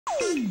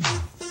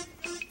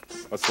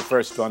What's the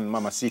first one,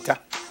 Mamacita?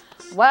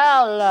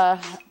 Well,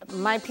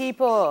 my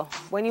people,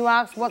 when you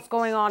ask what's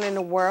going on in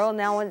the world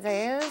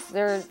nowadays,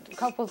 there are a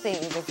couple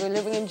things. If you're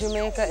living in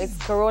Jamaica, it's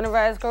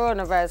coronavirus,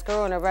 coronavirus,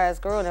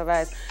 coronavirus,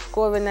 coronavirus,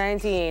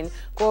 COVID-19,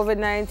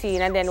 COVID-19,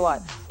 and then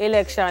what?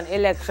 Election,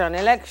 election,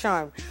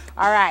 election.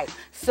 All right,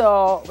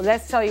 so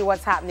let's tell you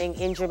what's happening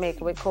in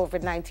Jamaica with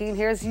COVID-19.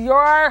 Here's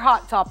your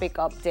hot topic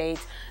update.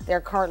 There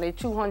are currently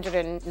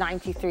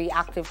 293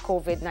 active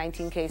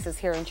COVID-19 cases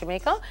here in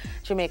Jamaica.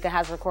 Jamaica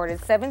has recorded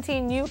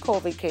 17 new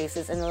COVID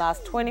cases in the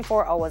last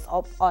 24 hours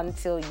up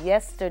until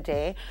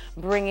yesterday,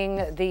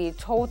 bringing the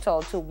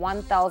total to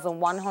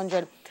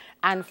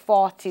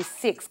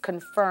 1,146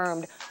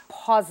 confirmed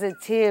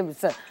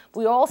positives.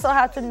 We also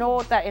have to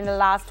note that in the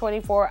last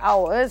 24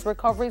 hours,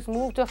 recoveries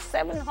moved to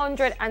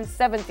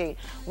 770,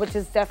 which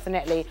is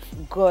definitely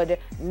good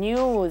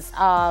news.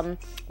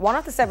 One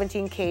of the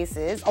 17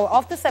 cases, or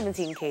of the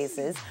 17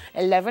 cases,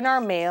 11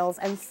 are males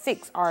and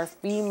 6 are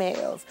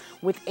females,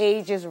 with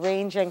ages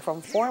ranging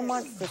from 4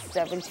 months to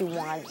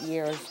 71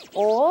 years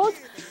old.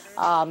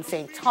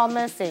 St.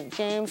 Thomas, St.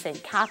 James,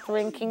 St.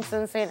 Catherine,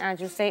 Kingston, St.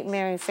 Andrew, St.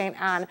 Mary, St.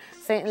 Anne,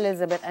 St.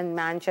 Elizabeth, and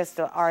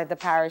Manchester are the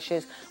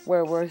parishes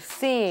where we're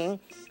seeing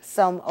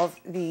some of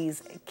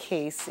these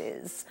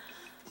cases.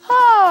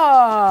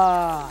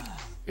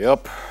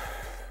 Yep.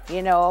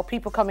 You know,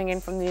 people coming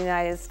in from the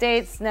United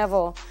States,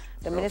 Neville,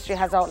 the ministry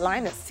has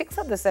outlined that 6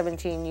 of the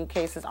 17 new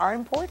cases are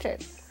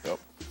imported. Yep.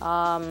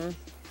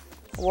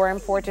 Were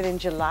imported in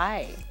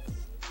July.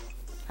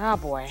 Oh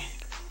boy.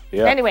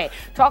 Yeah. Anyway,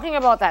 talking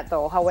about that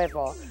though,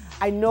 however,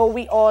 I know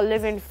we all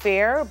live in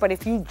fear, but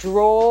if you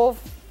drove,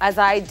 as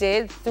I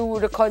did, through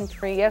the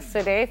country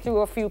yesterday,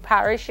 through a few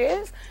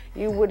parishes,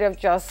 you would have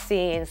just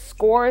seen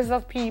scores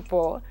of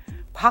people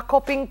pack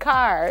up in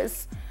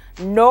cars,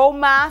 no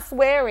mask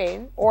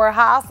wearing, or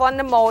half on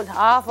the mouth,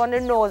 half on the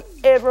nose,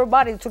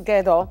 everybody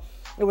together.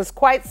 It was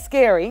quite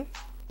scary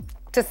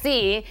to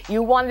see.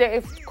 You wonder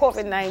if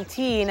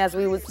COVID-19, as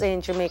we would say in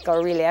Jamaica,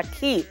 really a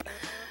keep.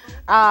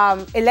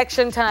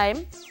 Election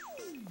time,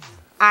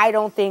 I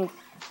don't think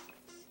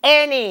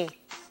any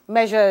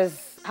measures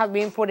have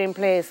been put in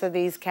place for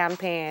these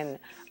campaign.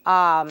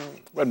 Well,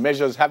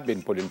 measures have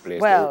been put in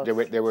place. Well,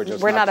 they were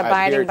just we're not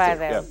abiding by to.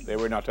 them. Yeah, they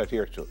were not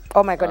adhered to.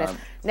 Oh my goodness.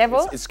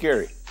 Neville? It's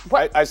scary.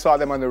 What? I saw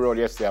them on the road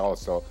yesterday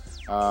also.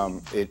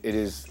 It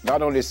is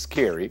not only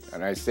scary,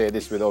 and I say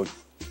this without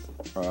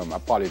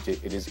apology,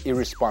 it is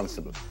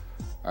irresponsible.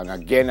 And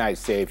again, I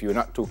say, if you're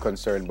not too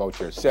concerned about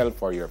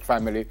yourself or your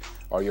family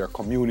or your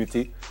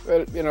community,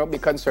 well, you know, be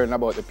concerned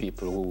about the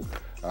people who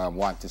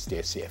want to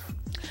stay safe.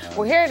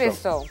 Well, here it is,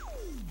 so.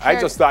 I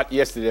just thought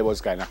yesterday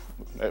was kind of,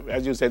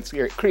 as you said,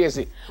 scary,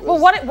 crazy. Well,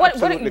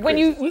 when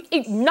you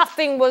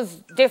nothing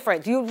was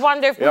different. You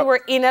wonder if we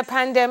were in a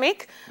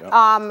pandemic.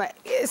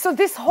 So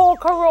this whole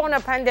corona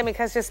pandemic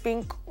has just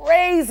been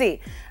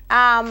crazy.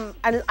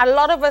 And a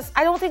lot of us,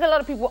 I don't think a lot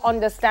of people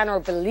understand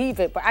or believe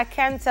it, but I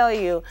can tell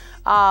you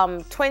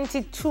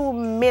 22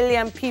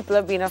 million people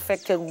have been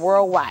affected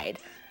worldwide.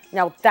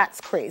 Now, that's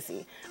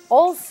crazy.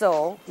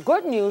 Also,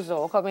 good news,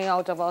 though, coming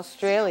out of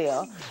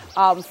Australia,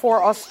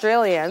 for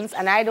Australians,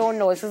 and I don't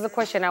know, this is a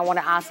question I want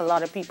to ask a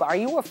lot of people. Are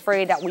you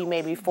afraid that we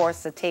may be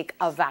forced to take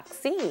a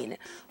vaccine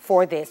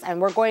for this?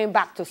 And we're going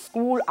back to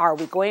school. Are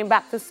we going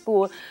back to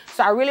school?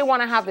 So I really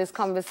want to have this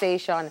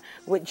conversation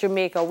with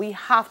Jamaica. We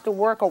have to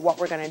work on what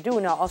we're going to do.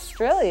 Now,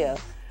 Australia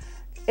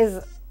is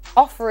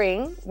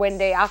offering,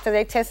 after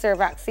they test their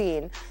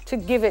vaccine, to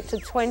give it to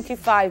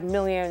 25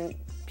 million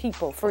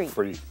people free.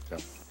 Free, yeah.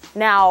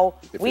 Now,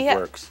 if it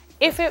works.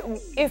 If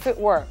it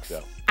works.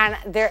 Yeah. And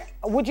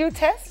would you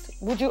test?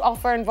 Would you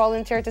offer and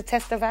volunteer to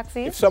test the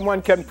vaccine? If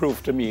someone can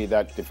prove to me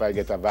that if I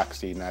get a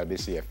vaccine, I'll be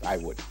safe, I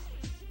would.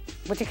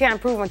 But you can't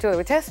prove until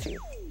they test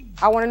you.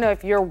 I want to know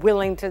if you're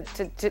willing to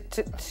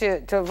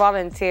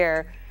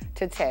volunteer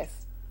to test.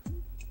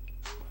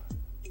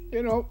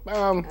 You know,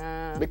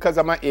 because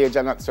of my age,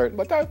 I'm not certain,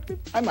 but I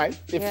might.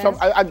 If Yes.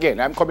 Again,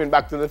 I'm coming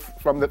back to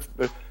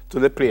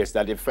the place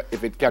that if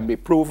it can be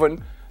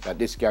proven that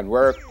this can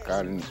work,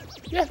 and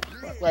yeah,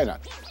 why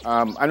not?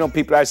 I know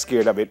people are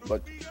scared of it,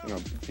 but you know,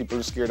 people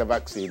are scared of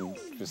vaccine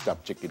to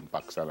stop chicken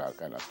pox and all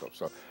kind of stuff.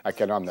 So I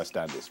can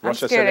understand this. I'm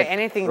scared of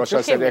anything.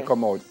 Russia said they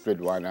come out with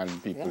one,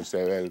 and people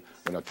say, well,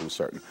 we're not too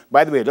certain.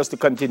 By the way, just to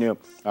continue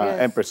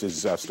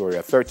Empress's story,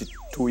 a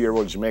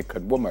 32-year-old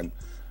Jamaican woman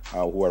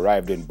who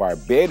arrived in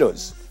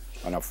Barbados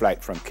on a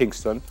flight from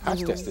Kingston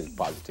has tested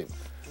positive.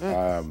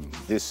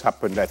 This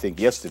happened, I think,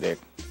 yesterday,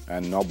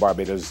 and now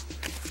Barbados,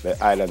 the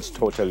island's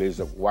total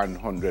is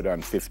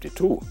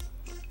 152.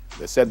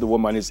 They said the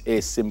woman is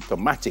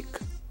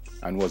asymptomatic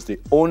and was the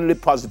only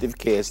positive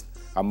case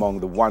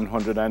among the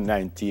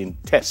 119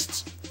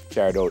 tests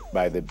carried out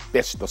by the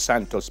Best Dos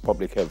Santos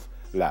Public Health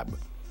Lab.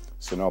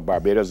 So now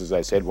Barbados, as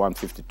I said,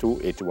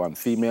 152, 81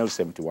 females,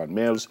 71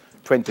 males,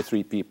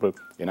 23 people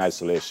in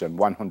isolation,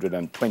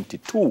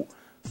 122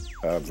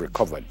 have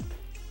recovered.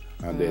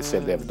 And they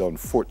said they've done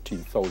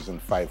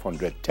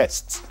 14,500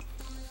 tests.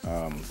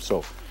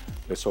 So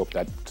let's hope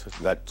that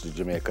that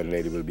Jamaican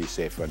lady will be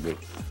safe and will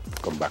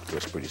come back to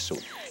us pretty soon.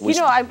 You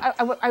know,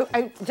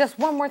 I just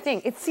one more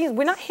thing. It seems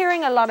we're not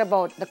hearing a lot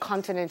about the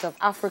continent of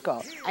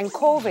Africa and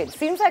COVID.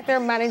 Seems like they're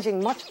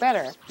managing much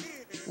better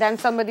than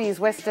some of these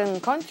Western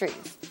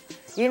countries.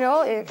 You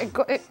know,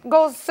 it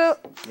goes to.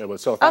 Yeah, but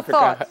South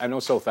Africa, I know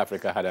South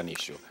Africa had an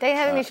issue. They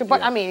had an issue,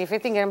 but I mean, if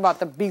you're thinking about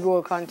the big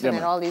old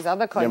continent, all these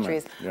other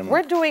countries,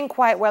 we're doing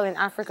quite well in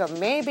Africa.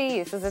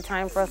 Maybe this is a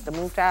time for us to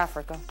move to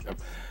Africa.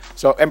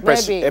 So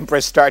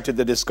Empress started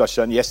the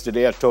discussion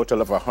yesterday. A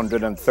total of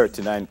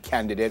 139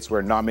 candidates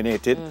were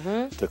nominated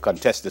to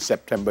contest the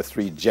September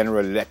 3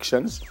 general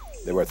elections.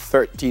 There were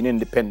 13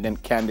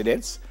 independent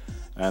candidates,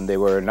 and they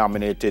were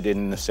nominated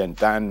in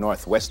St. Ann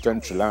Northwestern,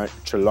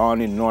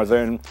 Trelawney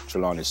Northern,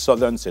 Trelawney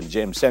Southern, St.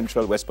 James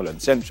Central,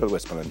 Westmoreland Central,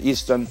 Westmoreland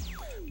Eastern,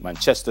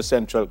 Manchester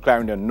Central,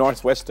 Clarendon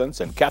Northwestern,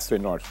 St.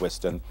 Catherine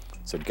Northwestern,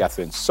 St.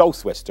 Catherine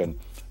Southwestern,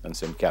 and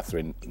St.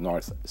 Catherine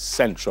North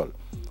Central.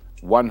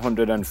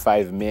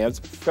 105 males,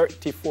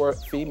 34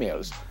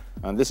 females.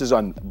 And this is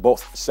on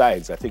both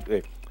sides. I think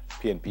the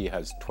PNP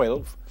has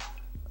 12.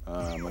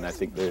 And I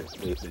think the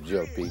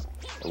GLP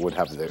would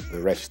have the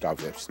rest,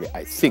 obviously,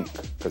 I think,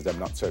 because I'm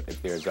not certain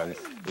if there's an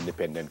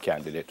independent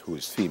candidate who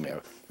is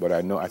female. But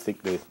I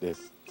think the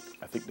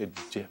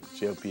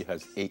GLP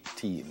has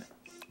 18.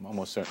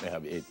 Almost certainly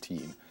have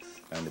 18,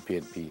 and the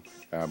PNP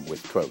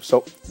with 12.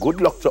 So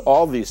good luck to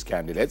all these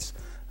candidates.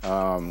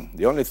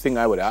 The only thing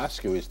I would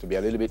ask you is to be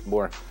a little bit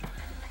more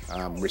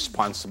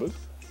responsible.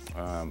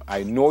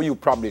 I know you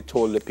probably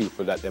told the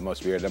people that they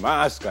must wear the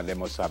mask and they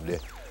must have the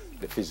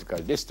physical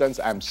distance.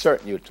 I'm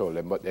certain you told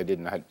them, but they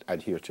didn't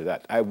adhere to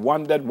that. I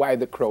wondered why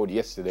the crowd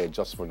yesterday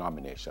just for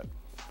nomination.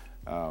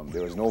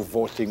 There was no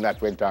voting that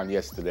went on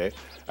yesterday.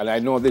 And I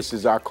know this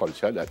is our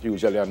culture, that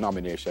usually on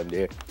nomination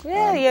day.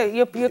 Yeah,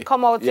 you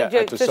come out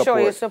to show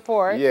your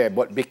support. Yeah,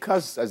 but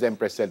because, as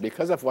Empress said,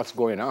 because of what's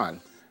going on,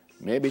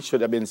 maybe it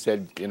should have been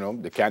said, you know,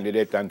 the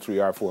candidate and 3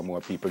 or 4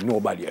 more people,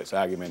 nobody else,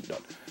 argument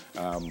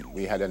done.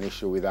 We had an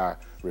issue with our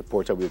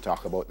reporter, we'll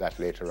talk about that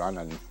later on,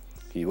 and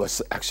he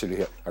was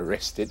actually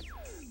arrested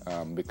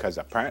because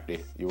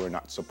apparently you were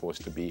not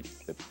supposed to be,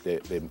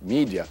 the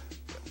media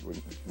were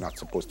not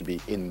supposed to be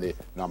in the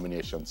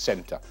nomination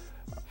center,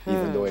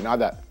 even though in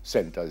other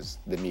centers,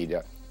 the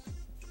media,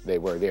 they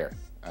were there,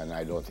 and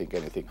I don't think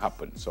anything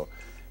happened. So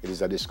it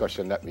is a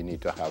discussion that we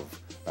need to have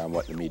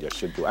what the media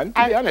should do. And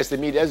to be honest, the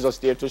media is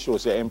just there to show,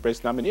 say,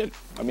 Empress nominated.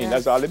 I mean,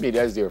 that's all the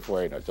media is there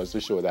for, you know, just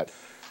to show that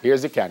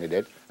here's the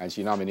candidate, and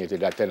she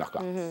nominated at 10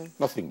 o'clock.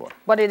 Nothing more.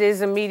 But it is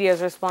the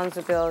media's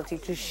responsibility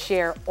to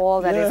share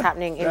all that is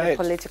happening in the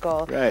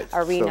political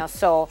arena.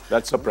 So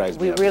that surprised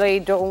me. We really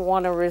don't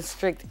want to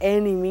restrict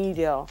any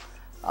media.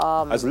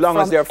 As long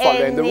as they're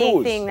following the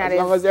rules. As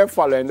long as they're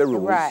following the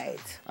rules.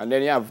 Right. And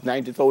then you have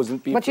 90,000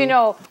 people. But you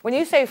know, when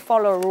you say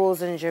follow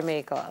rules in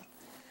Jamaica,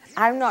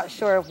 I'm not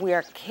sure if we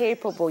are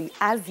capable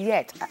as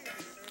yet.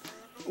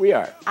 We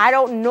are. I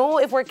don't know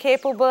if we're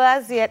capable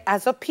as yet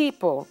as a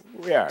people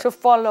to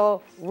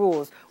follow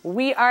rules.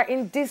 We are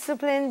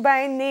indisciplined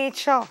by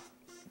nature.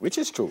 Which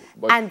is true.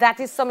 But and that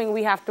is something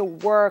we have to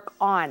work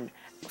on.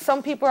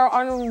 Some people are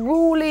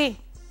unruly.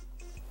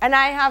 And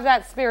I have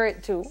that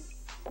spirit too.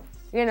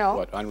 You know.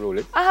 What,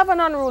 unruly? I have an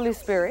unruly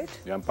spirit.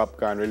 You're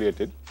popcorn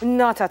related?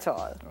 Not at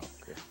all.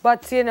 Okay.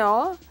 But, you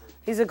know,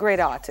 he's a great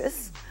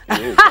artist.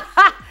 He is.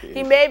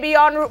 He may be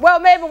well,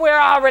 maybe we're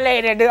all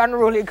related, the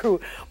unruly crew.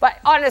 But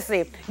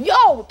honestly,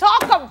 yo,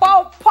 talk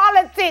about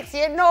politics.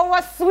 You know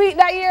what's sweet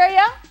that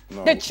area?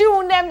 No. The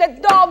tune them, the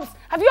dubs.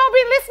 Have you all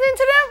been listening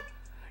to them?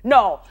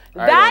 No.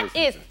 That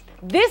is,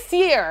 this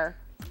year,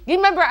 you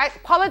remember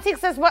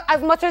politics as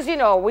much as, you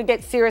know, we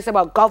get serious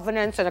about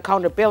governance and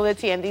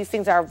accountability, and these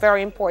things are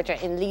very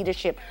important in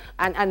leadership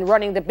and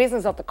running the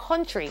business of the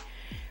country.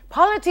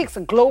 Politics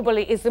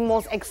globally is the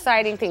most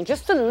exciting thing.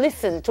 Just to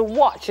listen, to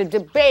watch, a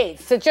debate,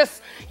 to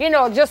just, you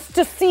know, just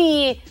to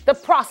see the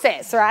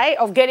process, right,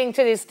 of getting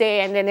to this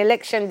day and then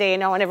election day, you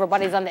know, and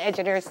everybody's on the edge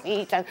of their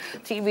seat and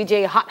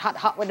TVJ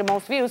hot with the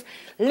most views.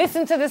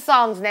 Listen to the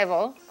songs,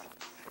 Neville.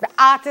 The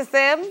artists,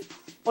 them,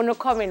 are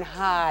coming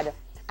hard.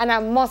 And I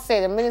must say,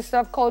 the Minister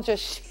of Culture,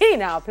 she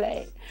now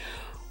play.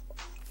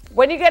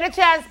 When you get a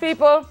chance,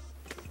 people,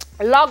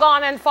 log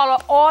on and follow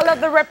all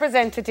of the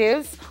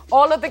representatives,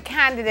 all of the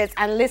candidates,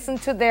 and listen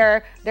to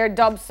their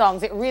dub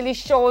songs. It really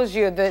shows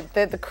you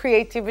the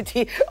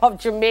creativity of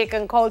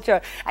Jamaican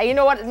culture. And you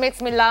know what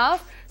makes me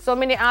laugh? So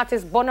many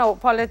artists burn out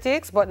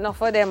politics, but none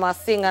of them are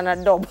sing and a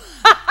dub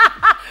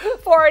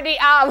for the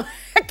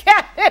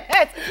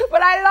candidates.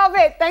 But I love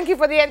it. Thank you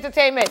for the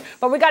entertainment.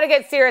 But we got to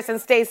get serious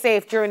and stay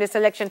safe during this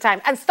election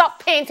time. And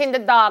stop painting the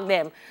dog,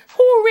 them.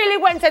 Who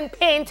really went and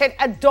painted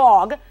a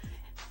dog?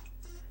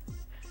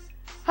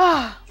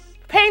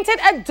 Painted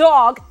a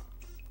dog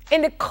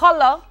in the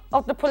color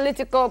of the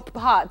political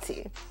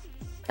party.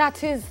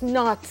 That is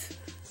not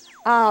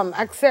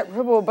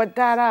acceptable, but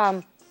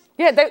that,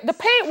 yeah, the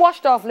paint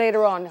washed off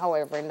later on,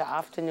 however, in the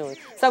afternoon.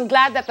 So I'm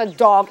glad that the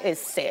dog is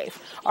safe,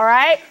 all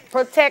right?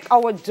 Protect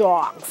our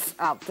dogs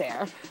out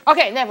there.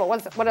 Okay, Neville,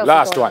 what else?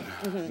 Last one.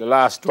 The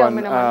last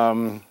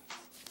one.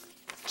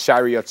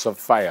 Chariots of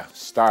Fire,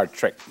 Star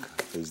Trek.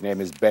 His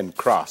name is Ben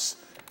Cross,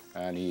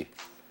 and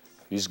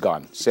he's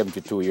gone,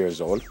 72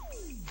 years old.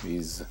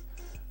 He's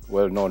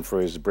well known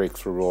for his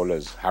breakthrough role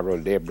as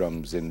Harold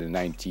Abrams in the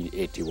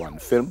 1981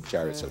 film,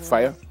 Chariots of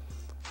Fire.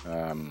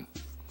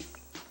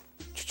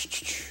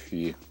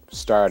 He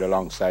starred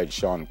alongside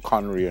Sean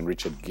Connery and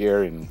Richard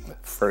Gere in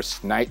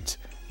First Night.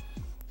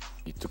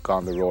 He took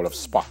on the role of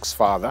Spock's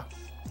father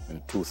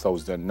in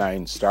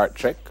 2009 Star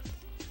Trek.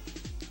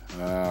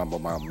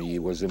 He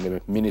was in the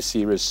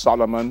miniseries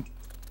Solomon,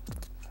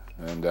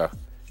 and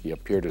he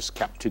appeared as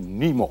Captain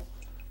Nemo,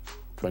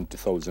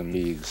 20,000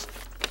 Leagues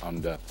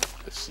Under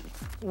the Sea.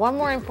 One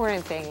more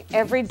important thing,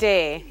 every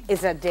day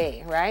is a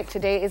day, right?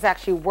 Today is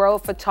actually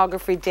World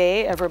Photography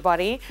Day,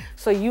 everybody.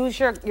 So use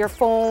your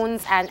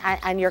phones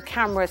and your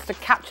cameras to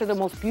capture the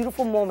most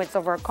beautiful moments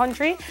of our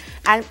country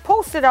and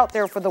post it out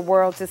there for the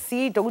world to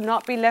see. Do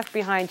not be left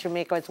behind,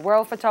 Jamaica. It's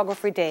World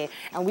Photography Day,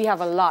 and we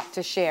have a lot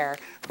to share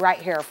right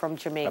here from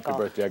Jamaica.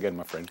 Happy birthday again,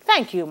 my friend.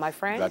 Thank you, my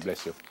friend. God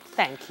bless you.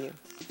 Thank you.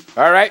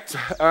 All right,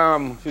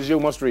 you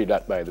must read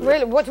that, by the way.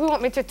 Really, what do you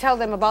want me to tell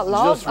them about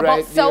love? Just about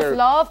right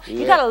self-love? Yeah.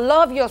 You gotta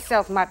love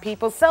yourself, my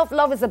people.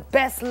 Self-love is the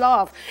best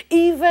love.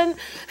 Even,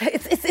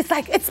 it's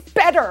like, it's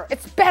better.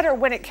 It's better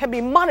when it can be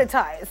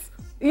monetized.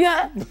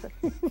 Yeah,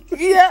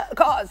 yeah,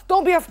 cause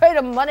don't be afraid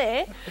of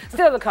money.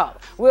 Still to come,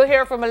 we'll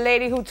hear from a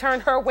lady who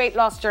turned her weight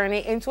loss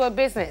journey into a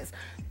business.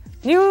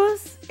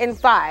 News in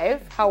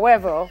 5,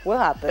 however, will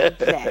happen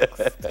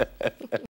next.